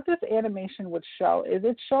 So what this animation would show is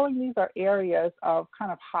it's showing these are areas of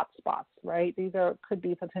kind of hot spots, right? These could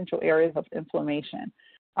be potential areas of inflammation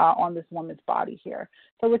on this woman's body here.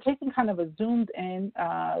 So we're taking kind of a zoomed in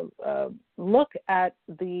look at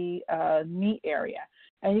the knee area.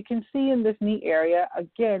 And you can see in this knee area,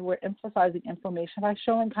 again, we're emphasizing inflammation by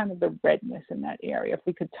showing kind of the redness in that area. If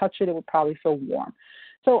we could touch it, it would probably feel warm.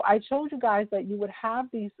 So I showed you guys that you would have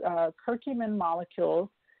these curcumin molecules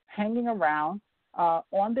hanging around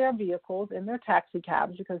on their vehicles, in their taxi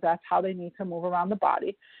cabs, because that's how they need to move around the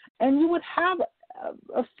body. And you would have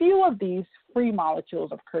a few of these free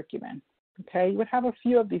molecules of curcumin, okay? You would have a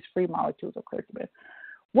few of these free molecules of curcumin.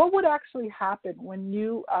 What would actually happen when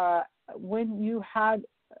you had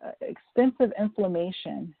extensive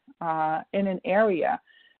inflammation in an area?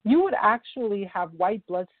 You would actually have white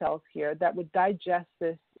blood cells here that would digest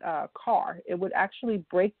this CAR. It would actually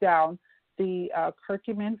break down the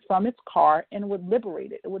curcumin from its CAR and would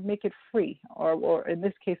liberate it. It would make it free, or in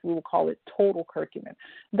this case, we would call it total curcumin.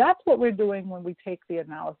 That's what we're doing when we take the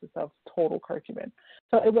analysis of total curcumin.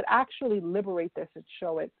 So it would actually liberate this and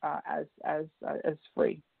show it as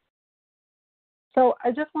free. So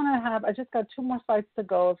I just got 2 more slides to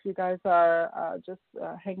go if you guys are just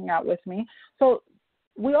hanging out with me. So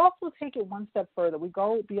we also take it one step further. We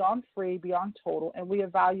go beyond free, beyond total, and we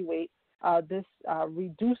evaluate this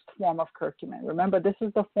reduced form of curcumin. Remember, this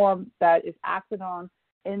is the form that is acted on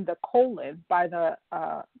in the colon by the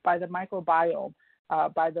microbiome,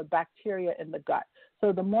 by the bacteria in the gut.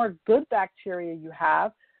 So the more good bacteria you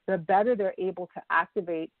have, the better they're able to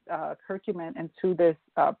activate curcumin into this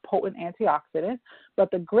potent antioxidant.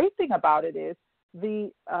 But the great thing about it is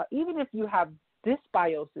even if you have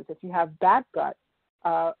dysbiosis, if you have bad gut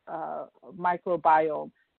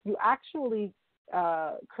microbiome, you actually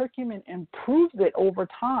curcumin improves it over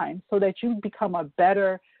time so that you become a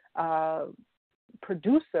better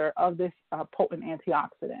producer of this potent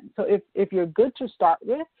antioxidant. So if you're good to start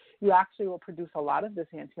with, you actually will produce a lot of this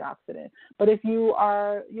antioxidant. But if you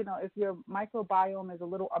are, if your microbiome is a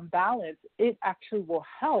little unbalanced, it actually will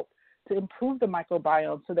help to improve the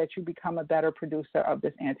microbiome so that you become a better producer of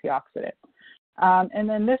this antioxidant. And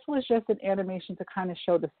then this was just an animation to kind of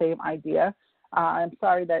show the same idea. I'm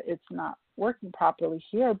sorry that it's not working properly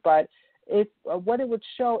here, but what it would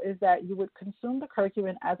show is that you would consume the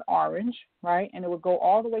curcumin as orange, right? And it would go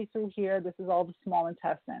all the way through here. This is all the small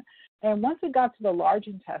intestine. And once it got to the large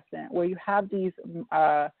intestine, where you have these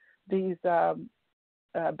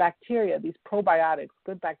bacteria, these probiotics,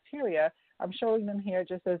 good bacteria, I'm showing them here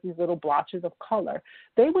just as these little blotches of color.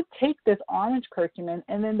 They would take this orange curcumin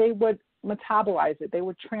and then they would metabolize it. They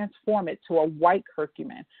would transform it to a white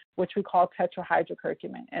curcumin, which we call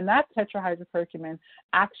tetrahydrocurcumin. And that tetrahydrocurcumin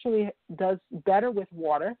actually does better with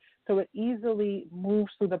water So it easily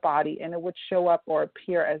moves through the body, and it would show up or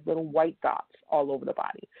appear as little white dots all over the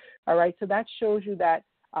body. All right, so that shows you that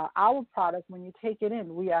our product, when you take it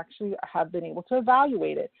in, we actually have been able to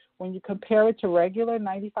evaluate it. When you compare it to regular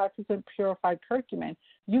 95% purified curcumin,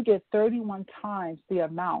 you get 31 times the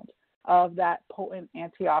amount of that potent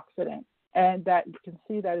antioxidant, and that you can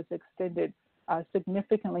see that it's extended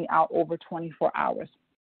significantly out over 24 hours.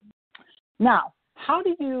 Now, how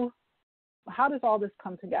does all this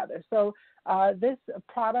come together? So this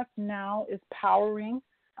product now is powering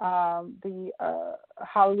the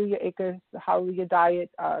Hallelujah Acres, Hallelujah Diet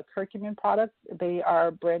curcumin products. They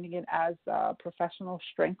are branding it as professional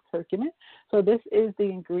strength curcumin. So this is the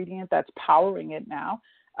ingredient that's powering it now.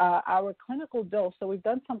 Our clinical dose, so we've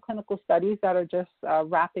done some clinical studies that are just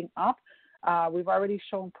wrapping up. We've already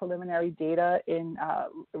shown preliminary data in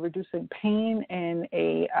reducing pain in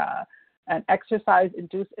an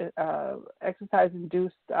exercise-induced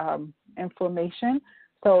inflammation.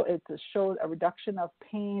 So it showed a reduction of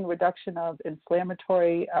pain, reduction of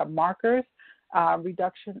inflammatory markers,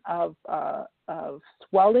 reduction of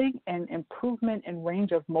swelling, and improvement in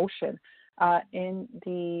range of motion in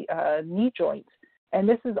the knee joints. And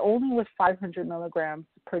this is only with 500 milligrams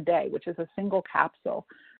per day, which is a single capsule.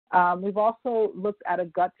 We've also looked at a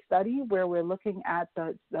gut study where we're looking at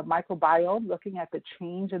the microbiome, looking at the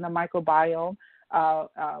change in the microbiome.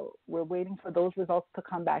 We're waiting for those results to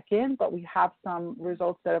come back in, but we have some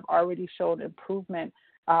results that have already shown improvement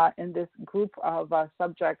in this group of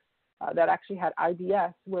subjects that actually had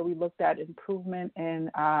IBS, where we looked at improvement in,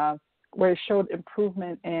 where it showed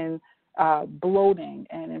improvement in bloating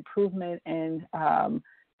and improvement in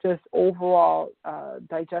just overall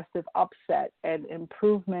digestive upset and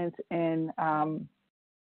improvement in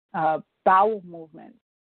bowel movement,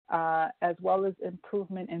 as well as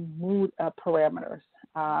improvement in mood parameters,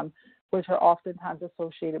 which are oftentimes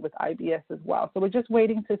associated with IBS as well. So we're just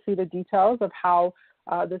waiting to see the details of how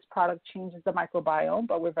this product changes the microbiome,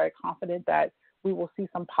 but we're very confident that we will see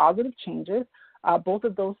some positive changes. Both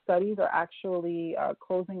of those studies are actually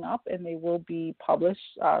closing up, and they will be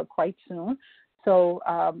published quite soon. So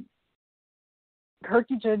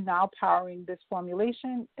Curcugen, now powering this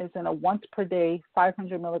formulation, is in a once per day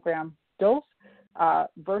 500 milligram dose.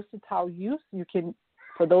 Versatile use. You can,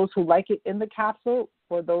 for those who like it in the capsule,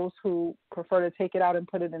 for those who prefer to take it out and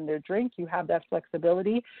put it in their drink, you have that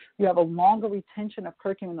flexibility. You have a longer retention of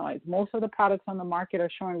curcuminoids. Most of the products on the market are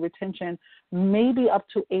showing retention maybe up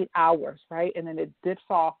to 8 hours, right? And then it dips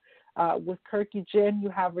off. With Curcugen, you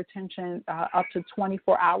have retention up to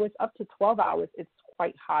 24 hours, up to 12 hours. It's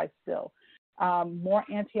quite high still. More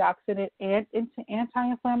antioxidant and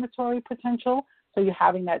anti-inflammatory potential. So you're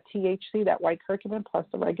having that THC, that white curcumin, plus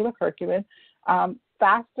the regular curcumin.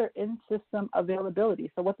 Faster in-system availability.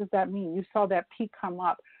 So what does that mean? You saw that peak come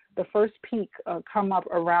up, the first peak come up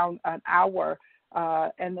around an hour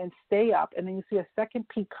and then stay up. And then you see a second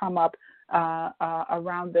peak come up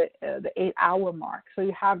around the 8-hour mark. So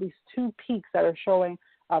you have these two peaks that are showing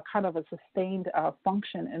kind of a sustained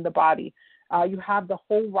function in the body. You have the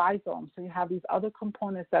whole rhizome. So you have these other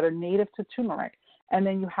components that are native to turmeric. And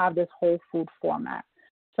then you have this whole food format.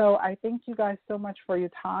 So I thank you guys so much for your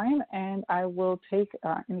time, and I will take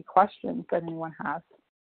any questions that anyone has.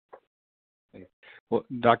 Well,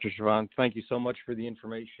 Dr. Siobhan, thank you so much for the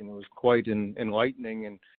information. It was quite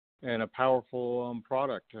enlightening and a powerful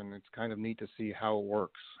product, and it's kind of neat to see how it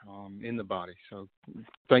works in the body. So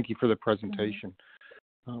thank you for the presentation.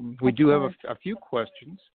 We do have a few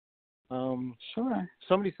questions. Sure.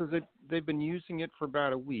 Somebody says that they've been using it for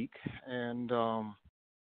about a week, and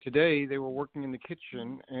today they were working in the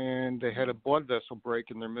kitchen and they had a blood vessel break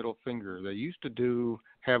in their middle finger. They used to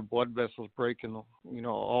have blood vessels break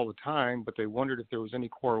all the time, but they wondered if there was any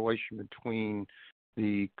correlation between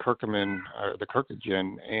the curcumin or the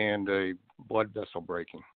Curcugen and a blood vessel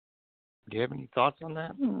breaking. Do you have any thoughts on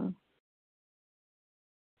that?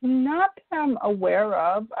 Not that I'm aware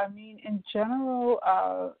of. I mean, in general,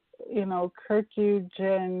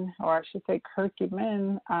 Curcugen, or I should say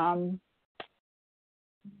curcumin,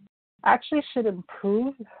 actually should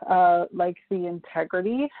improve like the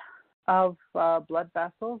integrity of blood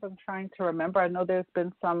vessels. I'm trying to remember. I know there's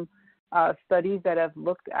been some studies that have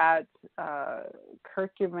looked at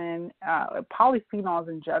curcumin, polyphenols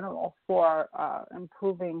in general, for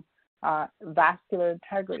improving vascular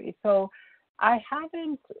integrity. So I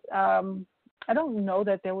haven't, I don't know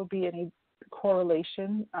that there would be any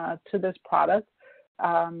correlation to this product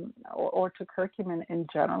or to curcumin in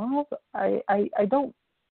general.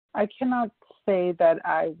 I cannot say that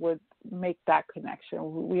I would make that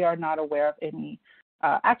connection. We are not aware of any.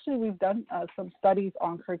 Actually, we've done some studies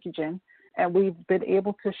on Curcugen, And we've been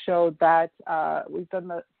able to show that we've done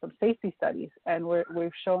some safety studies, and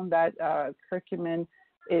we've shown that curcumin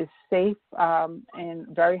is safe in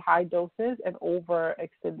very high doses and over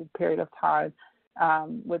extended period of time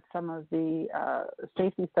with some of the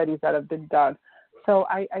safety studies that have been done. So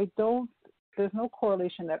there's no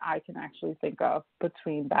correlation that I can actually think of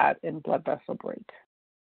between that and blood vessel break.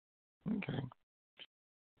 Okay.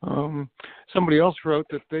 Somebody else wrote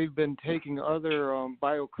that they've been taking other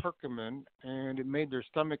biocurcumin and it made their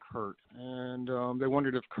stomach hurt, and they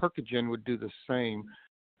wondered if Curcugen would do the same.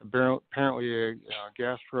 Apparently, a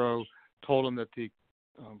gastro told them that the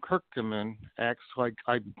curcumin acts like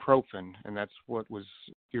ibuprofen, and that's what was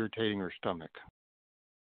irritating her stomach.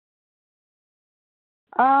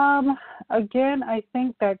 Again, I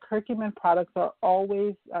think that curcumin products are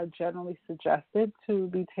always generally suggested to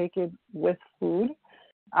be taken with food.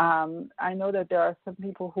 I know that there are some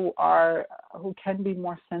people who can be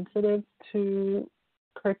more sensitive to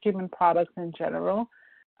curcumin products in general.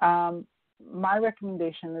 My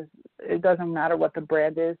recommendation is it doesn't matter what the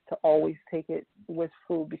brand is to always take it with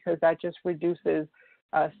food, because that just reduces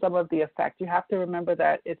some of the effect. You have to remember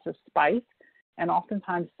that it's a spice, and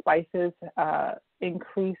oftentimes spices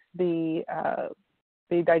increase the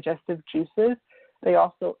digestive juices. They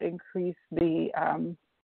also increase the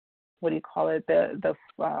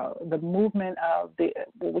the movement of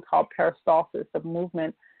what we call peristalsis, the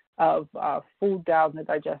movement of food down the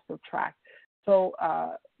digestive tract. So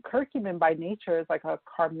curcumin by nature is like a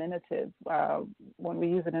carminative. When we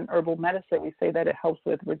use it in herbal medicine, we say that it helps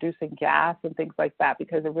with reducing gas and things like that,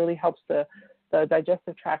 because it really helps the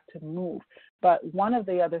digestive tract to move. But one of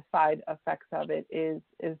the other side effects of it is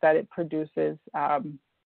that it produces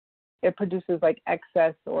like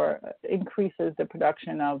excess or increases the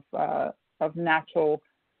production of natural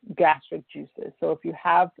gastric juices. So if you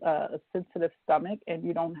have a sensitive stomach and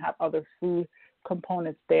you don't have other food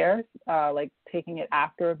components there, like taking it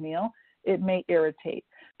after a meal, it may irritate.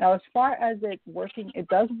 Now, as far as it working, it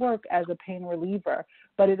does work as a pain reliever,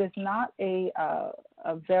 but it is not a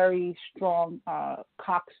very strong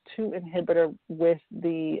COX-2 inhibitor with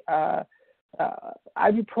the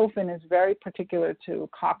ibuprofen is very particular to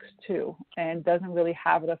COX-2 and doesn't really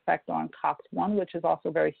have an effect on COX-1, which is also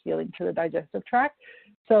very healing to the digestive tract.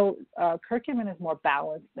 So curcumin is more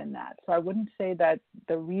balanced than that. So I wouldn't say that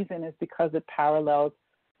the reason is because it parallels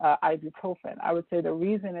ibuprofen. I would say the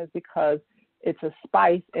reason is because it's a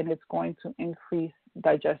spice and it's going to increase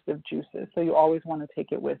digestive juices. So you always want to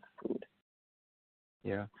take it with food.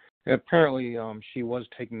 Yeah. Apparently, she was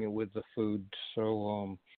taking it with the food,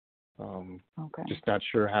 so Okay. just not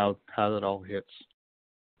sure how that all hits.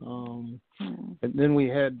 And then we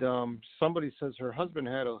had somebody says her husband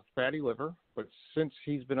had a fatty liver, but since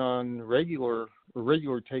he's been on regular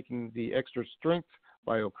taking the extra strength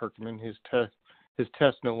biocurcumin, his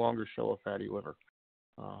tests no longer show a fatty liver.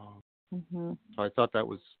 So I thought that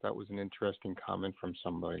was an interesting comment from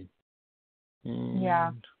somebody. And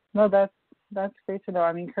yeah, no, that's great to know.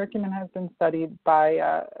 I mean, curcumin has been studied by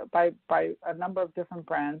a number of different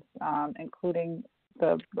brands, including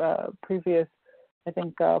the previous, I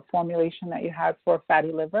think, formulation that you had for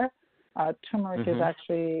fatty liver. Turmeric is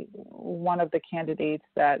actually one of the candidates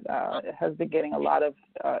that has been getting a lot of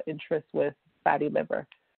interest with fatty liver.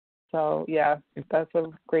 So, yeah, that's a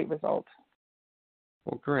great result.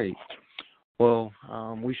 Well, great. Well,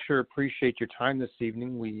 we sure appreciate your time this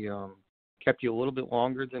evening. We kept you a little bit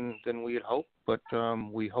longer than we had hoped, but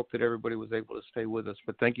we hope that everybody was able to stay with us.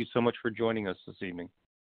 But thank you so much for joining us this evening.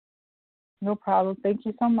 No problem. Thank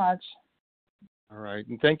you so much. All right.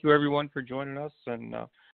 And thank you, everyone, for joining us. And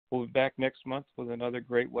we'll be back next month with another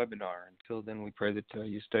great webinar. Until then, we pray that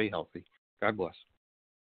you stay healthy. God bless.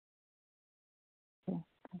 Yeah,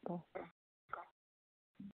 God bless.